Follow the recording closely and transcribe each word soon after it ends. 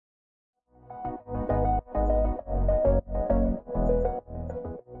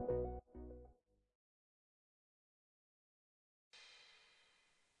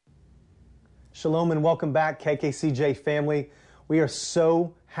Shalom and welcome back, KKCJ family. We are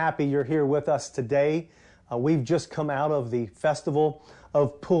so happy you're here with us today. We've just come out of the festival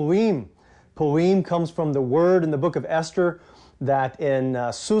of Purim. Purim comes from the word in the book of Esther that in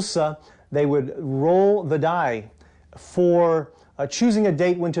Susa they would roll the die for choosing a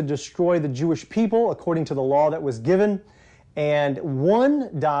date when to destroy the Jewish people according to the law that was given. And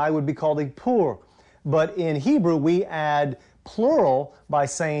one die would be called a pur. But in Hebrew, we add plural by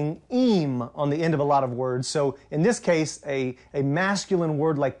saying im on the end of a lot of words. So in this case, a masculine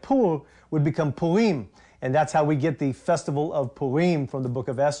word like pur would become Purim. And that's how we get the festival of Purim from the book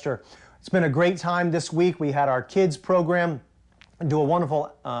of Esther. It's been a great time this week. We had our kids program do a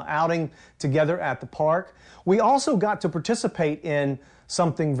wonderful outing together at the park. We also got to participate in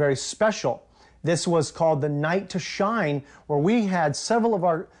something very special. This was called the Night to Shine, where we had several of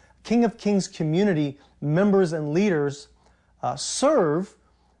our King of Kings community members and leaders serve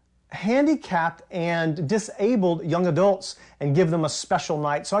handicapped and disabled young adults and give them a special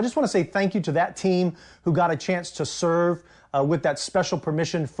night. So I just want to say thank you to that team who got a chance to serve with that special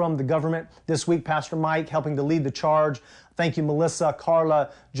permission from the government this week. Pastor Mike helping to lead the charge. Thank you, Melissa, Carla,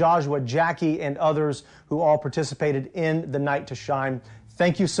 Joshua, Jackie, and others who all participated in the Night to Shine.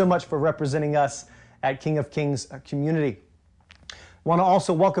 Thank you so much for representing us at King of Kings community. Want to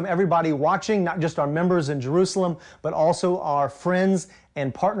also welcome everybody watching, not just our members in Jerusalem, but also our friends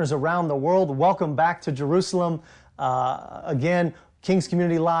and partners around the world. Welcome back to Jerusalem. Again, King's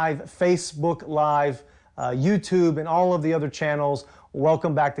Community Live, Facebook Live, YouTube, and all of the other channels.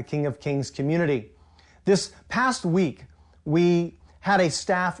 Welcome back to King of Kings community. This past week, we had a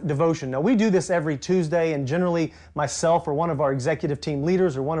staff devotion. Now, we do this every Tuesday, and generally myself or one of our executive team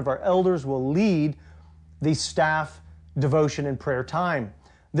leaders or one of our elders will lead the staff devotion and prayer time.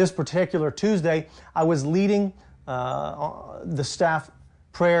 This particular Tuesday, I was leading the staff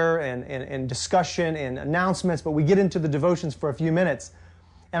prayer and discussion and announcements, but we get into the devotions for a few minutes.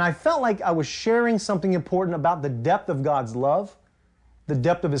 And I felt like I was sharing something important about the depth of God's love, the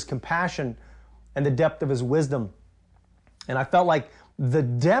depth of His compassion, and the depth of His wisdom. And I felt like the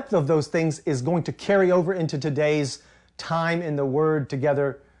depth of those things is going to carry over into today's time in the Word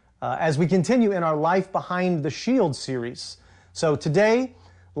together as we continue in our Life Behind the Shield series. So today,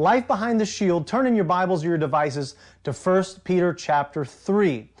 Life Behind the Shield, turn in your Bibles or your devices to 1 Peter chapter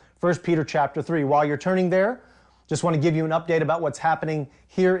 3. 1 Peter chapter 3. While you're turning there, just want to give you an update about what's happening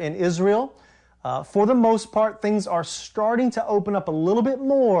here in Israel. For the most part, things are starting to open up a little bit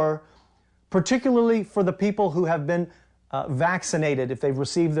more, particularly for the people who have been vaccinated. If they've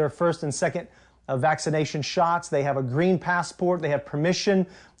received their first and second vaccination shots, they have a green passport, they have permission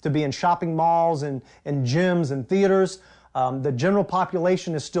to be in shopping malls and gyms and theaters. The general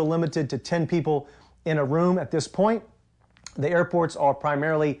population is still limited to 10 people in a room at this point. The airports are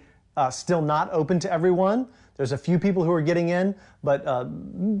primarily still not open to everyone. There's a few people who are getting in, but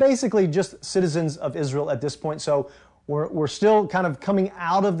basically just citizens of Israel at this point. So we're still kind of coming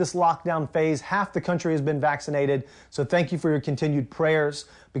out of this lockdown phase. Half the country has been vaccinated. So thank you for your continued prayers,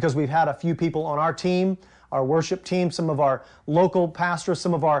 because we've had a few people on our team, our worship team, some of our local pastors,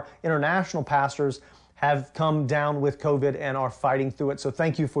 some of our international pastors have come down with COVID and are fighting through it. So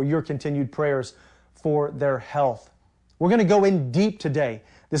thank you for your continued prayers for their health. We're going to go in deep today.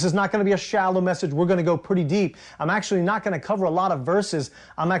 This is not going to be a shallow message. We're going to go pretty deep. I'm actually not going to cover a lot of verses.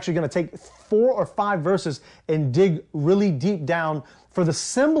 I'm actually going to take 4 or 5 verses and dig really deep down for the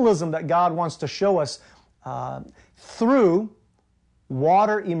symbolism that God wants to show us through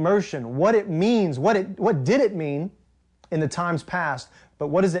water immersion. What it means, what did it mean in the times past, but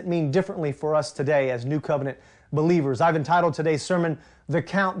what does it mean differently for us today as New Covenant believers? I've entitled today's sermon, The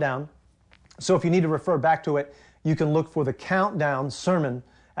Countdown. So if you need to refer back to it, you can look for the Countdown sermon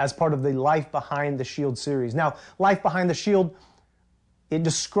as part of the Life Behind the Shield series. Now, Life Behind the Shield, it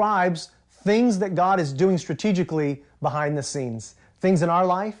describes things that God is doing strategically behind the scenes. Things in our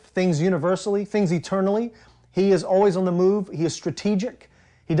life, things universally, things eternally. He is always on the move. He is strategic.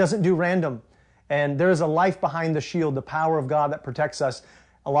 He doesn't do random. And there is a life behind the shield, the power of God that protects us.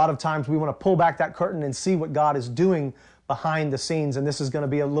 A lot of times we want to pull back that curtain and see what God is doing behind the scenes. And this is going to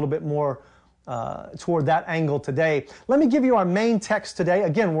be a little bit more toward that angle today. Let me give you our main text today.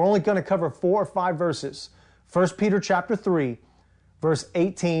 Again, we're only going to cover 4 or 5 verses. 1 Peter chapter 3, verse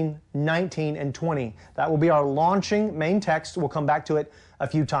 18, 19, and 20. That will be our launching main text. We'll come back to it a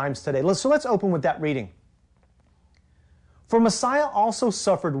few times today. So let's open with that reading. For Messiah also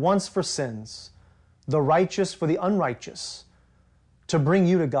suffered once for sins, the righteous for the unrighteous, to bring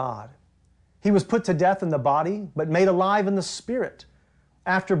you to God. He was put to death in the body, but made alive in the spirit.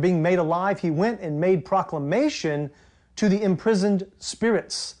 After being made alive, he went and made proclamation to the imprisoned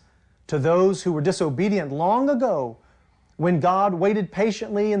spirits, to those who were disobedient long ago when God waited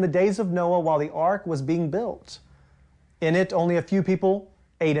patiently in the days of Noah while the ark was being built. In it, only a few people,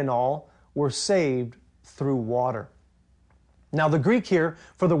 8 in all, were saved through water. Now, the Greek here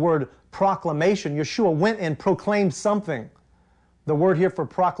for the word proclamation, Yeshua went and proclaimed something. The word here for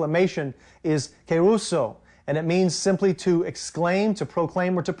proclamation is keruso, and it means simply to exclaim, to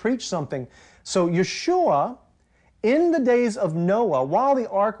proclaim, or to preach something. So Yeshua, in the days of Noah, while the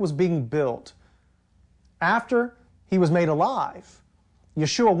ark was being built, after he was made alive,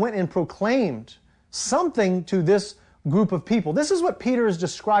 Yeshua went and proclaimed something to this group of people. This is what Peter is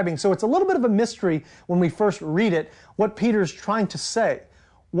describing. So it's a little bit of a mystery when we first read it, what Peter is trying to say.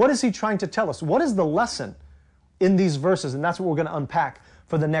 What is he trying to tell us? What is the lesson in these verses? And that's what we're going to unpack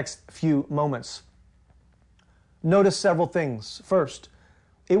for the next few moments. Notice several things. First,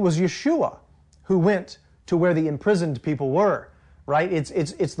 it was Yeshua who went to where the imprisoned people were, right?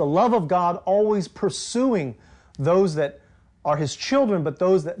 It's the love of God always pursuing those that are His children, but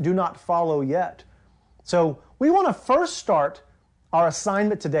those that do not follow yet. So we want to first start our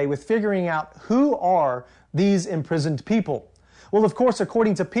assignment today with figuring out who are these imprisoned people. Well, of course,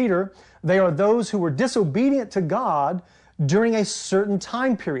 according to Peter, they are those who were disobedient to God during a certain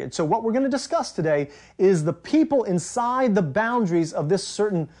time period. So what we're going to discuss today is the people inside the boundaries of this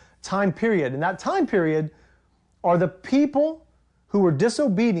certain time period. And that time period are the people who were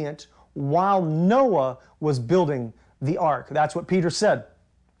disobedient while Noah was building the ark. That's what Peter said.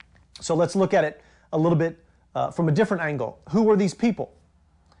 So let's look at it a little bit from a different angle. Who were these people?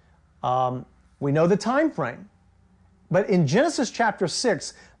 We know the time frame. But in Genesis chapter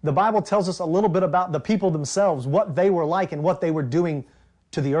 6, the Bible tells us a little bit about the people themselves, what they were like and what they were doing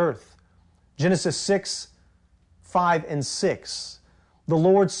to the earth. Genesis 6, 5 and 6. The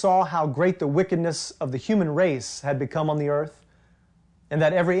Lord saw how great the wickedness of the human race had become on the earth, and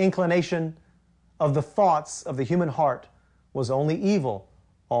that every inclination of the thoughts of the human heart was only evil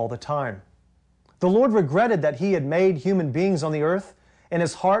all the time. The Lord regretted that He had made human beings on the earth, and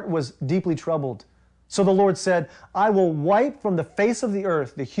His heart was deeply troubled. So the Lord said, I will wipe from the face of the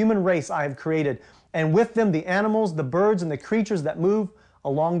earth the human race I have created, and with them the animals, the birds, and the creatures that move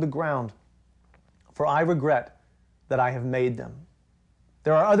along the ground. For I regret that I have made them.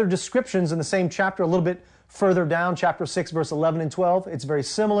 There are other descriptions in the same chapter, a little bit further down, chapter 6, verse 11 and 12. It's very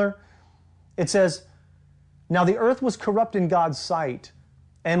similar. It says, Now the earth was corrupt in God's sight,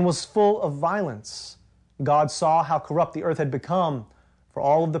 and was full of violence. God saw how corrupt the earth had become, for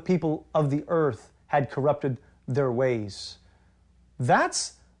all of the people of the earth had corrupted their ways.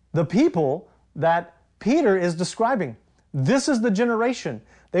 That's the people that Peter is describing. This is the generation.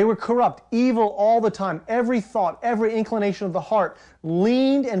 They were corrupt, evil all the time. Every thought, every inclination of the heart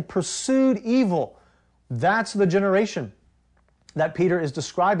leaned and pursued evil. That's the generation that Peter is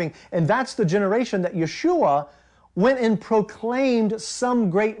describing. And that's the generation that Yeshua went and proclaimed some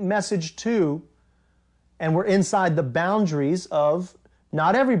great message to, and were inside the boundaries of,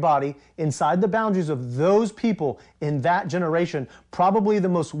 not everybody, inside the boundaries of those people in that generation, probably the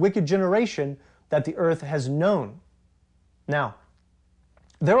most wicked generation that the earth has known. Now,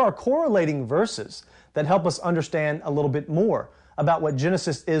 there are correlating verses that help us understand a little bit more about what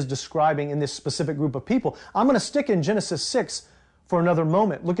Genesis is describing in this specific group of people. I'm going to stick in Genesis 6 for another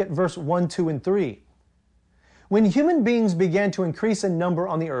moment. Look at verse 1, 2, and 3. When human beings began to increase in number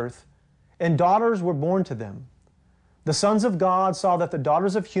on the earth, and daughters were born to them, the sons of God saw that the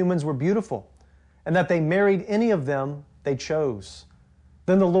daughters of humans were beautiful, and that they married any of them they chose.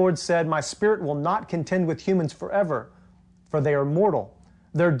 Then the Lord said, My spirit will not contend with humans forever, for they are mortal.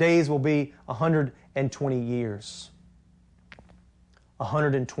 Their days will be 120 years.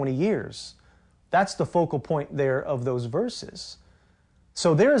 120 years. That's the focal point there of those verses.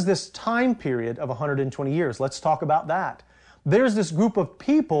 So there's this time period of 120 years. Let's talk about that. There's this group of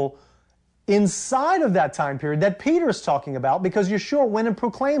people inside of that time period that Peter is talking about, because Yeshua went and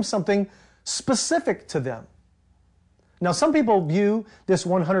proclaimed something specific to them. Now, some people view this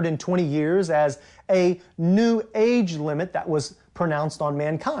 120 years as a new age limit that was pronounced on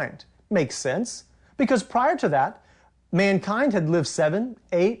mankind. Makes sense, because prior to that, mankind had lived 7,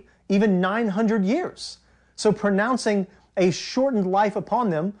 8, even 900 years. So pronouncing a shortened life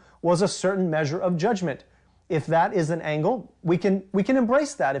upon them was a certain measure of judgment. If that is an angle, we can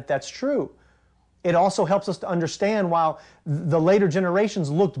embrace that if that's true. It also helps us to understand, while the later generations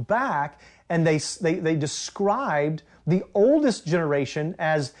looked back and they described the oldest generation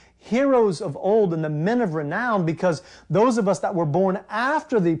as heroes of old and the men of renown, because those of us that were born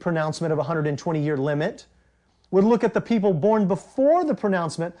after the pronouncement of a 120-year limit would look at the people born before the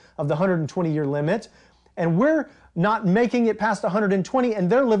pronouncement of the 120-year limit, And we're not making it past 120, and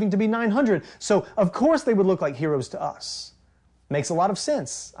they're living to be 900. So, of course, they would look like heroes to us. Makes a lot of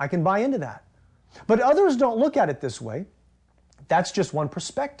sense. I can buy into that. But others don't look at it this way. That's just one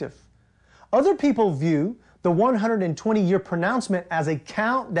perspective. Other people view the 120-year pronouncement as a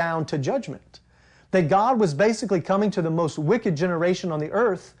countdown to judgment. That God was basically coming to the most wicked generation on the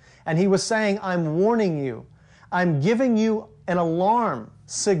earth, and He was saying, I'm warning you. I'm giving you an alarm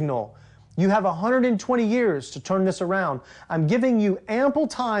signal. You have 120 years to turn this around. I'm giving you ample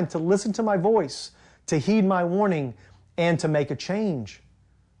time to listen to my voice, to heed my warning, and to make a change.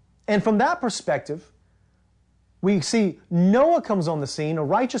 And from that perspective, we see Noah comes on the scene, a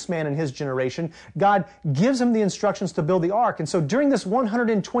righteous man in his generation. God gives him the instructions to build the ark. And so during this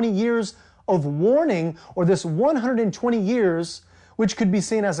 120 years of warning, or this 120 years, which could be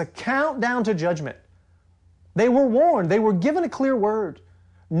seen as a countdown to judgment, they were warned. They were given a clear word.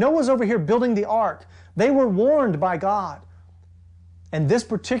 Noah's over here building the ark. They were warned by God. And this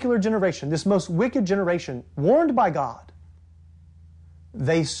particular generation, this most wicked generation, warned by God,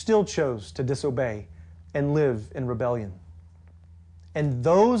 they still chose to disobey and live in rebellion. And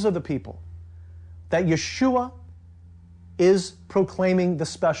those are the people that Yeshua is proclaiming the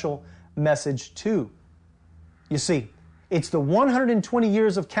special message to. You see, it's the 120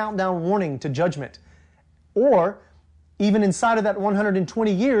 years of countdown warning to judgment. Or, even inside of that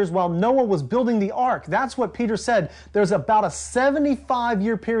 120 years, while Noah was building the ark, that's what Peter said. There's about a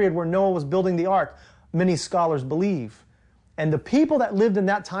 75-year period where Noah was building the ark, many scholars believe. And the people that lived in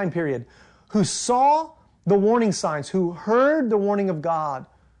that time period, who saw the warning signs, who heard the warning of God,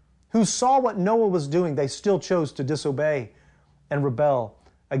 who saw what Noah was doing, they still chose to disobey and rebel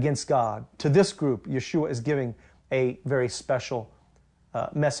against God. To this group, Yeshua is giving a very special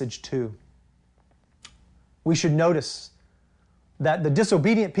message too. We should notice that the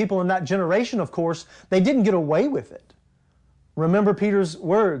disobedient people in that generation, of course, they didn't get away with it. Remember Peter's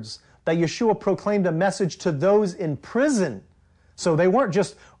words that Yeshua proclaimed a message to those in prison. So they weren't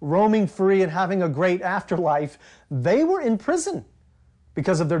just roaming free and having a great afterlife. They were in prison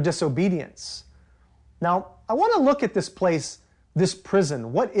because of their disobedience. Now, I want to look at this place, this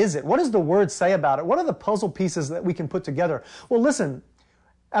prison. What is it? What does the Word say about it? What are the puzzle pieces that we can put together? Well, listen,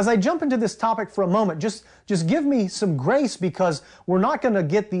 as I jump into this topic for a moment, just give me some grace, because we're not going to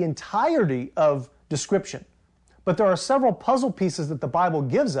get the entirety of description. But there are several puzzle pieces that the Bible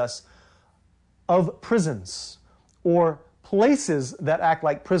gives us of prisons, or places that act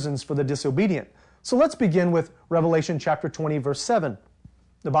like prisons for the disobedient. So let's begin with Revelation chapter 20, verse 7.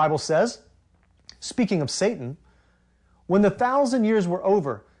 The Bible says, speaking of Satan, when the 1,000 years were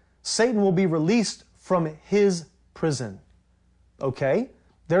over, Satan will be released from his prison. Okay?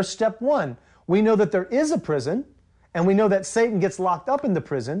 There's step one. We know that there is a prison, and we know that Satan gets locked up in the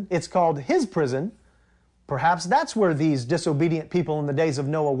prison. It's called his prison. Perhaps that's where these disobedient people in the days of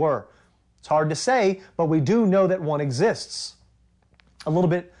Noah were. It's hard to say, but we do know that one exists. A little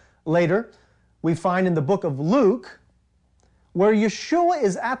bit later, we find in the book of Luke, where Yeshua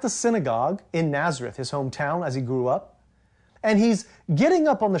is at the synagogue in Nazareth, his hometown, as he grew up, and he's getting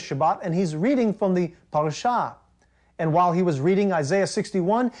up on the Shabbat, and he's reading from the Parashah. And while he was reading Isaiah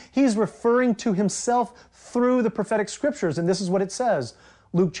 61, he's referring to himself through the prophetic scriptures. And this is what it says,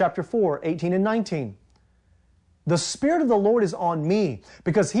 Luke chapter 4, 18 and 19. The Spirit of the Lord is on me,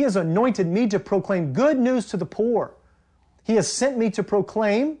 because He has anointed me to proclaim good news to the poor. He has sent me to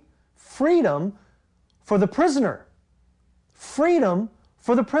proclaim freedom for the prisoner. Freedom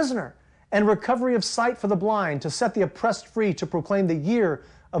for the prisoner. And recovery of sight for the blind, to set the oppressed free, to proclaim the year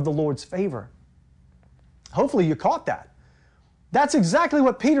of the Lord's favor. Hopefully you caught that. That's exactly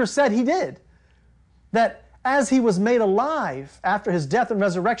what Peter said he did. That as he was made alive after his death and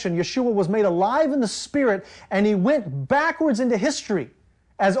resurrection, Yeshua was made alive in the Spirit, and he went backwards into history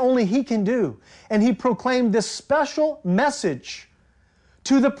as only he can do. And he proclaimed this special message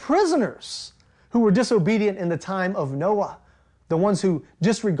to the prisoners who were disobedient in the time of Noah, the ones who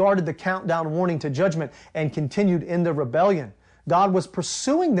disregarded the countdown warning to judgment and continued in the rebellion. God was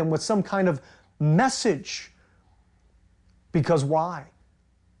pursuing them with some kind of message. Because why?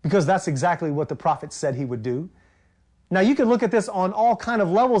 Because that's exactly what the prophet said he would do. Now you can look at this on all kind of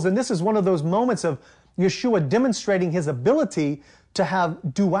levels, and this is one of those moments of Yeshua demonstrating his ability to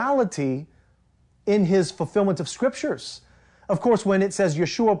have duality in his fulfillment of scriptures. Of course, when it says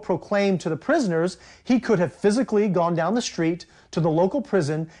Yeshua proclaimed to the prisoners, he could have physically gone down the street to the local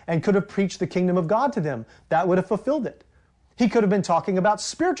prison and could have preached the kingdom of God to them. That would have fulfilled it. He could have been talking about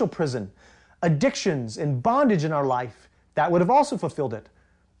spiritual prison, addictions and bondage in our life. That would have also fulfilled it.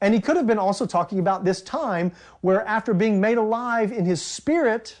 And he could have been also talking about this time where, after being made alive in his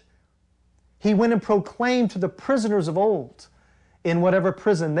spirit, He went and proclaimed to the prisoners of old in whatever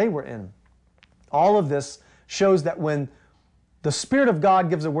prison they were in. All of this shows that when the Spirit of God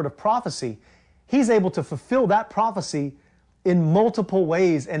gives a word of prophecy, He's able to fulfill that prophecy in multiple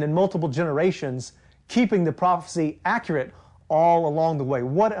ways and in multiple generations, keeping the prophecy accurate all along the way.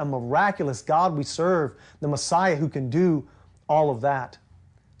 What a miraculous God we serve, the Messiah who can do all of that.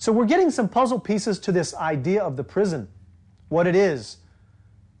 So we're getting some puzzle pieces to this idea of the prison, what it is,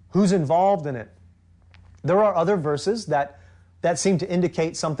 who's involved in it. There are other verses that seem to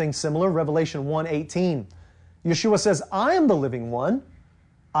indicate something similar. Revelation 1:18. Yeshua says, I am the living one.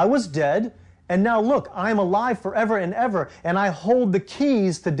 I was dead, and now look, I am alive forever and ever, and I hold the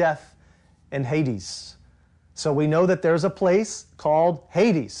keys to death and Hades. So we know that there's a place called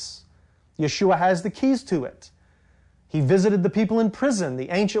Hades. Yeshua has the keys to it. He visited the people in prison, the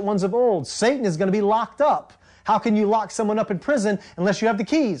ancient ones of old. Satan is going to be locked up. How can you lock someone up in prison unless you have the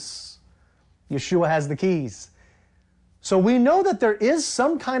keys? Yeshua has the keys. So we know that there is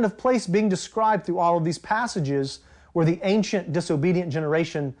some kind of place being described through all of these passages where the ancient disobedient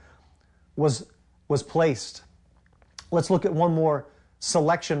generation was placed. Let's look at one more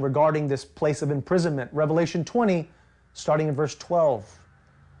selection regarding this place of imprisonment. Revelation 20, starting in verse 12.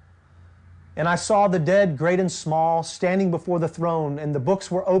 And I saw the dead, great and small, standing before the throne, and the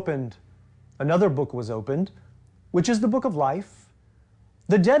books were opened. Another book was opened, which is the book of life.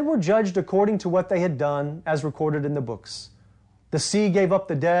 The dead were judged according to what they had done, as recorded in the books. The sea gave up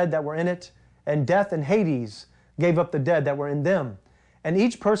the dead that were in it, and death and Hades gave up the dead that were in them. And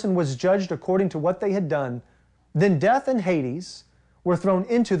each person was judged according to what they had done. Then death and Hades were thrown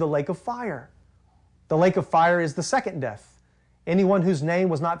into the lake of fire. The lake of fire is the second death. Anyone whose name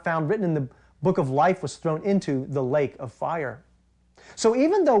was not found written in the book of life was thrown into the lake of fire. So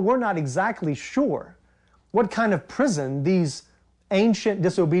even though we're not exactly sure what kind of prison these ancient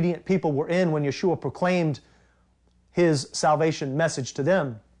disobedient people were in when Yeshua proclaimed His salvation message to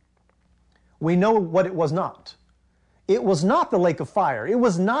them, we know what it was not. It was not the lake of fire. It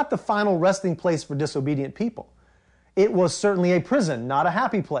was not the final resting place for disobedient people. It was certainly a prison, not a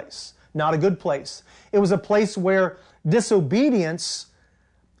happy place, not a good place. It was a place where disobedience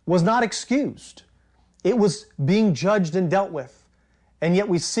was not excused. It was being judged and dealt with. And yet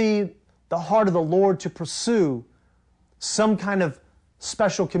we see the heart of the Lord to pursue some kind of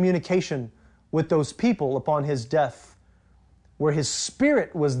special communication with those people upon His death, where His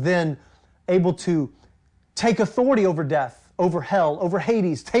Spirit was then able to take authority over death, over hell, over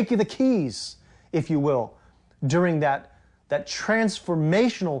Hades, take you the keys, if you will, during that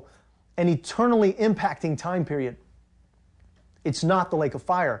transformational and eternally impacting time period. It's not the lake of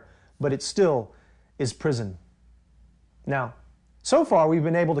fire, but it still is prison. Now, so far we've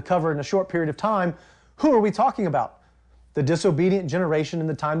been able to cover in a short period of time, who are we talking about? The disobedient generation in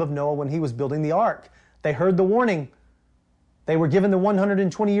the time of Noah when he was building the ark. They heard the warning. They were given the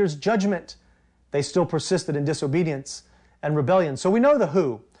 120 years judgment. They still persisted in disobedience and rebellion. So we know the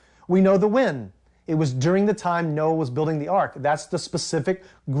who. We know the when. It was during the time Noah was building the ark. That's the specific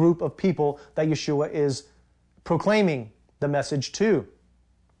group of people that Yeshua is proclaiming the message to.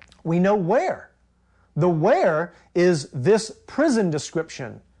 We know where. The where is this prison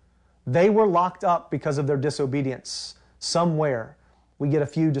description. They were locked up because of their disobedience. Somewhere. We get a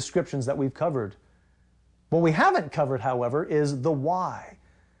few descriptions that we've covered. What we haven't covered, however, is the why.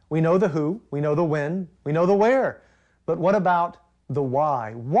 We know the who, we know the when, we know the where. But what about the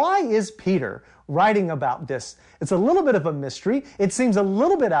why? Why is Peter writing about this? It's a little bit of a mystery. It seems a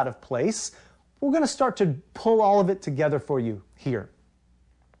little bit out of place. We're going to start to pull all of it together for you here.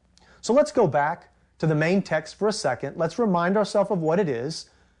 So let's go back to the main text for a second. Let's remind ourselves of what it is.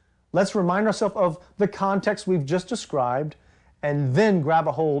 Let's remind ourselves of the context we've just described, and then grab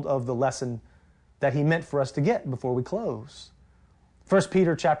a hold of the lesson that he meant for us to get before we close. 1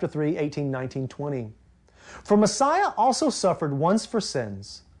 Peter chapter 3, 18, 19, 20. For Messiah also suffered once for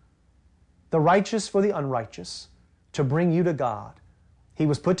sins, the righteous for the unrighteous, to bring you to God. He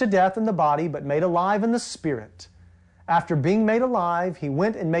was put to death in the body, but made alive in the spirit. After being made alive, he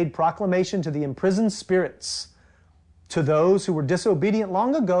went and made proclamation to the imprisoned spirits, to those who were disobedient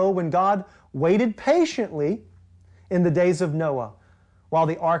long ago when God waited patiently in the days of Noah while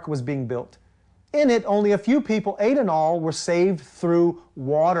the ark was being built. In it, only a few people, 8 in all, were saved through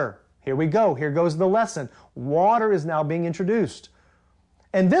water. Here we go. Here goes the lesson. Water is now being introduced.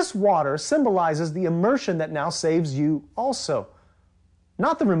 And this water symbolizes the immersion that now saves you also.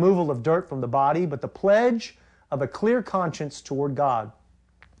 Not the removal of dirt from the body, but the pledge of a clear conscience toward God.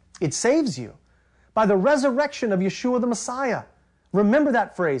 It saves you by the resurrection of Yeshua the Messiah. Remember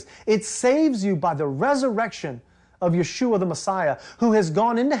that phrase. It saves you by the resurrection of Yeshua the Messiah, who has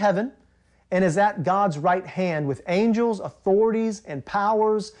gone into heaven and is at God's right hand with angels, authorities, and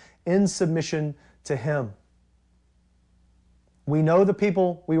powers in submission to Him. We know the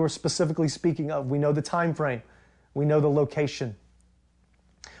people we were specifically speaking of. We know the time frame. We know the location.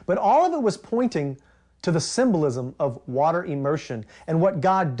 But all of it was pointing to the symbolism of water immersion and what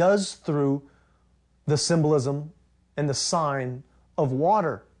God does through the symbolism and the sign of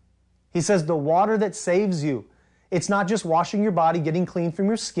water. He says the water that saves you. It's not just washing your body, getting clean from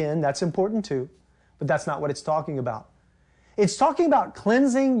your skin. That's important too. But that's not what it's talking about. It's talking about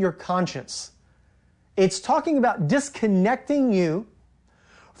cleansing your conscience. It's talking about disconnecting you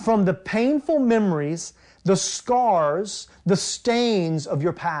from the painful memories, the scars, the stains of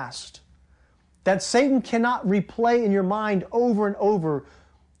your past. That Satan cannot replay in your mind over and over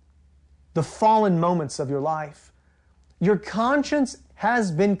the fallen moments of your life. Your conscience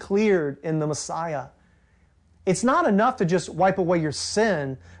has been cleared in the Messiah. It's not enough to just wipe away your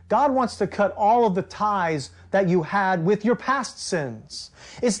sin. God wants to cut all of the ties that you had with your past sins.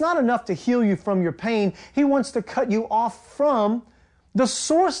 It's not enough to heal you from your pain. He wants to cut you off from the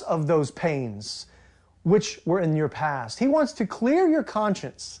source of those pains, which were in your past. He wants to clear your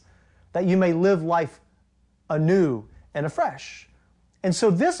conscience that you may live life anew and afresh. And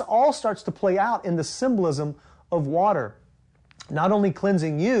so this all starts to play out in the symbolism of water, not only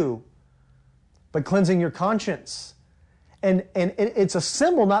cleansing you, but cleansing your conscience. And it's a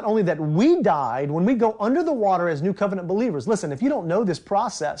symbol not only that we died when we go under the water as New Covenant believers. Listen, if you don't know this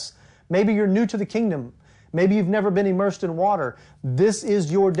process, maybe you're new to the kingdom, maybe you've never been immersed in water, this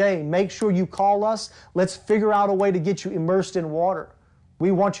is your day. Make sure you call us. Let's figure out a way to get you immersed in water.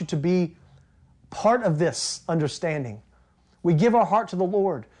 We want you to be part of this understanding. We give our heart to the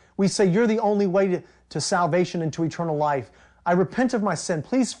Lord. We say, you're the only way to salvation and to eternal life. I repent of my sin.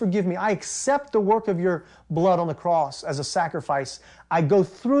 Please forgive me. I accept the work of your blood on the cross as a sacrifice. I go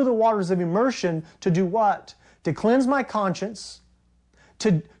through the waters of immersion to do what? To cleanse my conscience,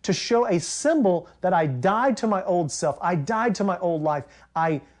 to show a symbol that I died to my old self. I died to my old life.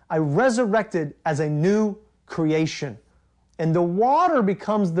 I resurrected as a new creation. And the water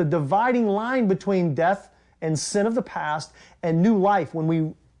becomes the dividing line between death and sin of the past and new life when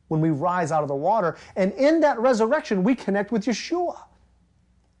we rise out of the water. And in that resurrection, we connect with Yeshua.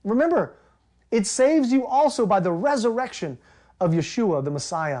 Remember, it saves you also by the resurrection of Yeshua, the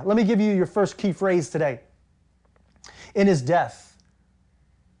Messiah. Let me give you your first key phrase today. In His death,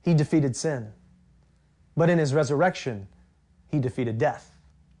 He defeated sin. But in His resurrection, He defeated death.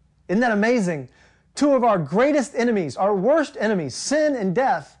 Isn't that amazing? Two of our greatest enemies, our worst enemies, sin and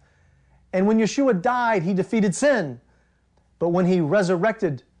death. And when Yeshua died, He defeated sin. But when He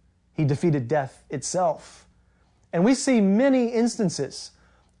resurrected, He defeated death itself. And we see many instances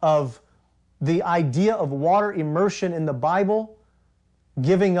of the idea of water immersion in the Bible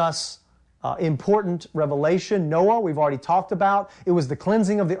giving us important revelation. Noah, we've already talked about. It was the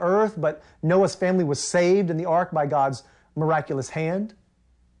cleansing of the earth, but Noah's family was saved in the ark by God's miraculous hand.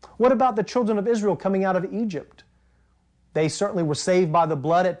 What about the children of Israel coming out of Egypt? They certainly were saved by the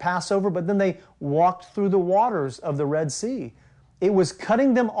blood at Passover, but then they walked through the waters of the Red Sea. It was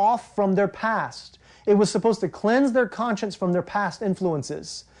cutting them off from their past. It was supposed to cleanse their conscience from their past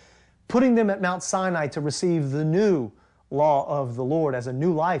influences, putting them at Mount Sinai to receive the new law of the Lord as a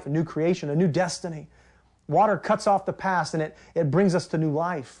new life, a new creation, a new destiny. Water cuts off the past and it brings us to new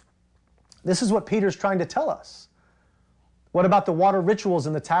life. This is what Peter's trying to tell us. What about the water rituals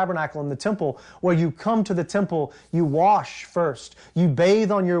in the tabernacle and the temple, where you come to the temple, you wash first, you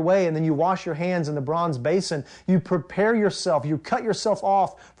bathe on your way, and then you wash your hands in the bronze basin. You prepare yourself, you cut yourself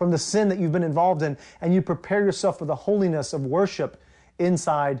off from the sin that you've been involved in, and you prepare yourself for the holiness of worship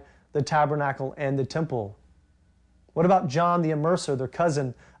inside the tabernacle and the temple. What about John the Immerser, the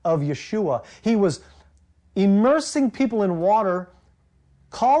cousin of Yeshua? He was immersing people in water,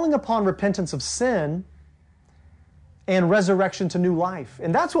 calling upon repentance of sin, and resurrection to new life.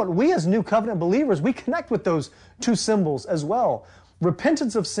 And that's what we as New Covenant believers, we connect with those two symbols as well.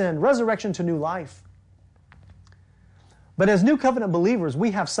 Repentance of sin, resurrection to new life. But as New Covenant believers,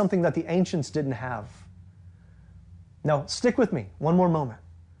 we have something that the ancients didn't have. Now, stick with me one more moment.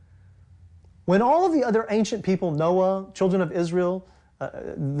 When all of the other ancient people, Noah, children of Israel,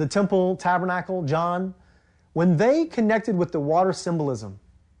 the temple, tabernacle, John, when they connected with the water symbolism,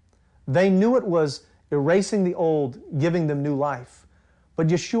 they knew it was erasing the old, giving them new life. But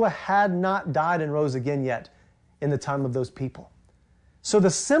Yeshua had not died and rose again yet in the time of those people. So the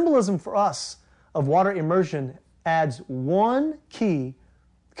symbolism for us of water immersion adds one key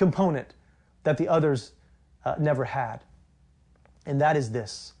component that the others never had. And that is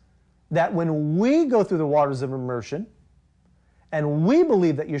this, that when we go through the waters of immersion and we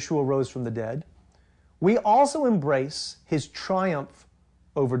believe that Yeshua rose from the dead, we also embrace his triumph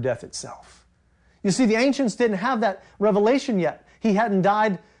over death itself. You see, the ancients didn't have that revelation yet. He hadn't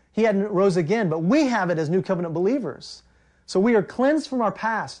died, he hadn't rose again, but we have it as New Covenant believers. So we are cleansed from our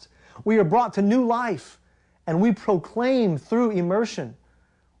past. We are brought to new life, and we proclaim through immersion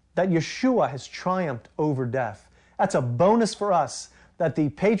that Yeshua has triumphed over death. That's a bonus for us that the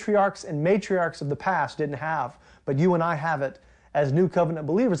patriarchs and matriarchs of the past didn't have, but you and I have it as New Covenant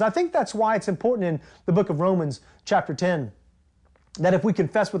believers. I think that's why it's important in the book of Romans chapter 10 that if we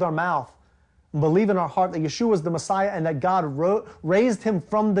confess with our mouth and believe in our heart that Yeshua is the Messiah and that God raised him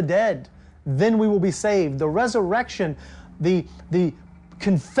from the dead, then we will be saved. The resurrection, the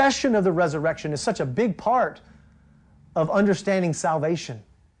confession of the resurrection is such a big part of understanding salvation.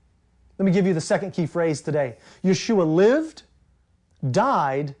 Let me give you the second key phrase today. Yeshua lived,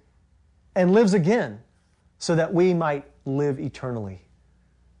 died, and lives again so that we might live eternally.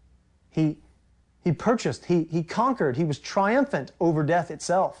 He purchased, he conquered, he was triumphant over death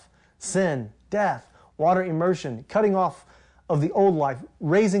itself. Sin, death, water immersion, cutting off of the old life,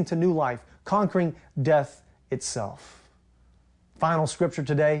 raising to new life, conquering death itself. Final scripture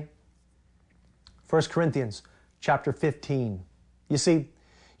today, 1 Corinthians chapter 15. You see,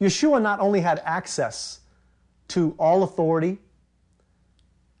 Yeshua not only had access to all authority,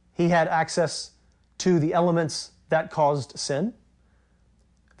 he had access to the elements that caused sin,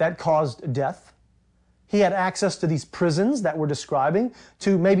 that caused death. He had access to these prisons that we're describing,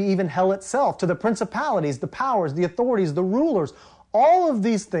 to maybe even hell itself, to the principalities, the powers, the authorities, the rulers. All of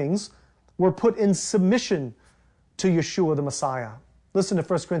these things were put in submission to Yeshua the Messiah. Listen to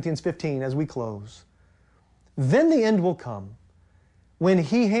 1 Corinthians 15 as we close. Then the end will come when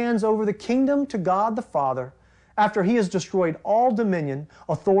he hands over the kingdom to God the Father after he has destroyed all dominion,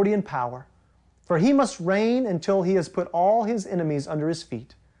 authority, and power. For he must reign until he has put all his enemies under his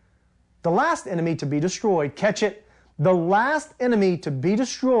feet. The last enemy to be destroyed, catch it, the last enemy to be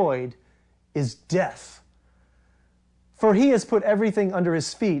destroyed is death. For he has put everything under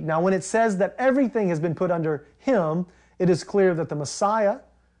his feet. Now, when it says that everything has been put under him, it is clear that the Messiah,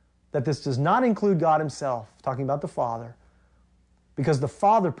 that this does not include God himself, talking about the Father, because the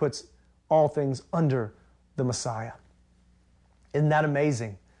Father puts all things under the Messiah. Isn't that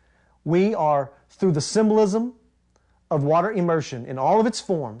amazing? We are, through the symbolism of water immersion in all of its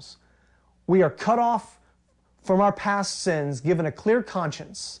forms, we are cut off from our past sins, given a clear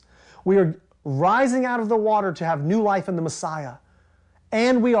conscience. We are rising out of the water to have new life in the Messiah.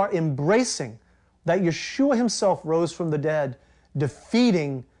 And we are embracing that Yeshua himself rose from the dead,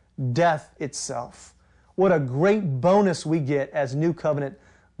 defeating death itself. What a great bonus we get as New Covenant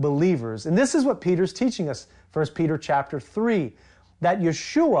believers. And this is what Peter's teaching us, 1 Peter chapter 3, that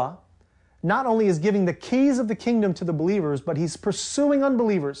Yeshua not only is giving the keys of the kingdom to the believers, but he's pursuing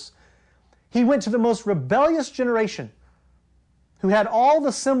unbelievers. He went to the most rebellious generation who had all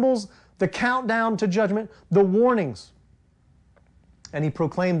the symbols, the countdown to judgment, the warnings, and he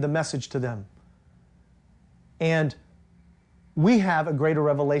proclaimed the message to them. And we have a greater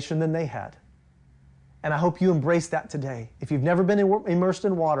revelation than they had. And I hope you embrace that today. If you've never been immersed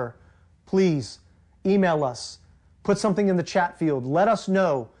in water, please email us. Put something in the chat field. Let us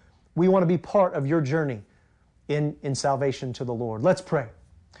know. We want to be part of your journey in salvation to the Lord. Let's pray.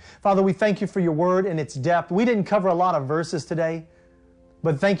 Father, we thank you for your word and its depth. We didn't cover a lot of verses today,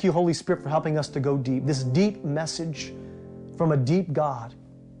 but thank you, Holy Spirit, for helping us to go deep. This deep message from a deep God.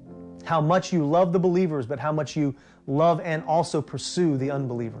 How much you love the believers, but how much you love and also pursue the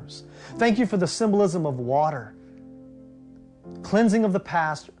unbelievers. Thank you for the symbolism of water, cleansing of the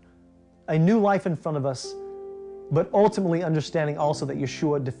past, a new life in front of us, but ultimately understanding also that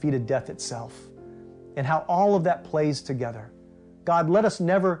Yeshua defeated death itself and how all of that plays together. God, let us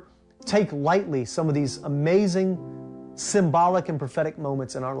never take lightly some of these amazing symbolic and prophetic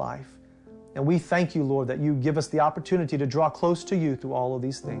moments in our life. And we thank you, Lord, that you give us the opportunity to draw close to you through all of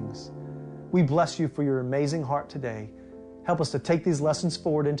these things. We bless you for your amazing heart today. Help us to take these lessons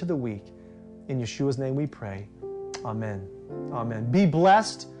forward into the week. In Yeshua's name we pray. Amen. Amen. Be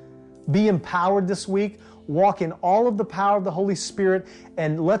blessed. Be empowered this week. Walk in all of the power of the Holy Spirit.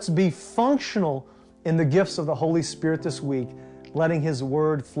 And let's be functional in the gifts of the Holy Spirit this week, letting His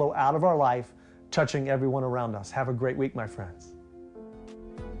Word flow out of our life, touching everyone around us. Have a great week, my friends.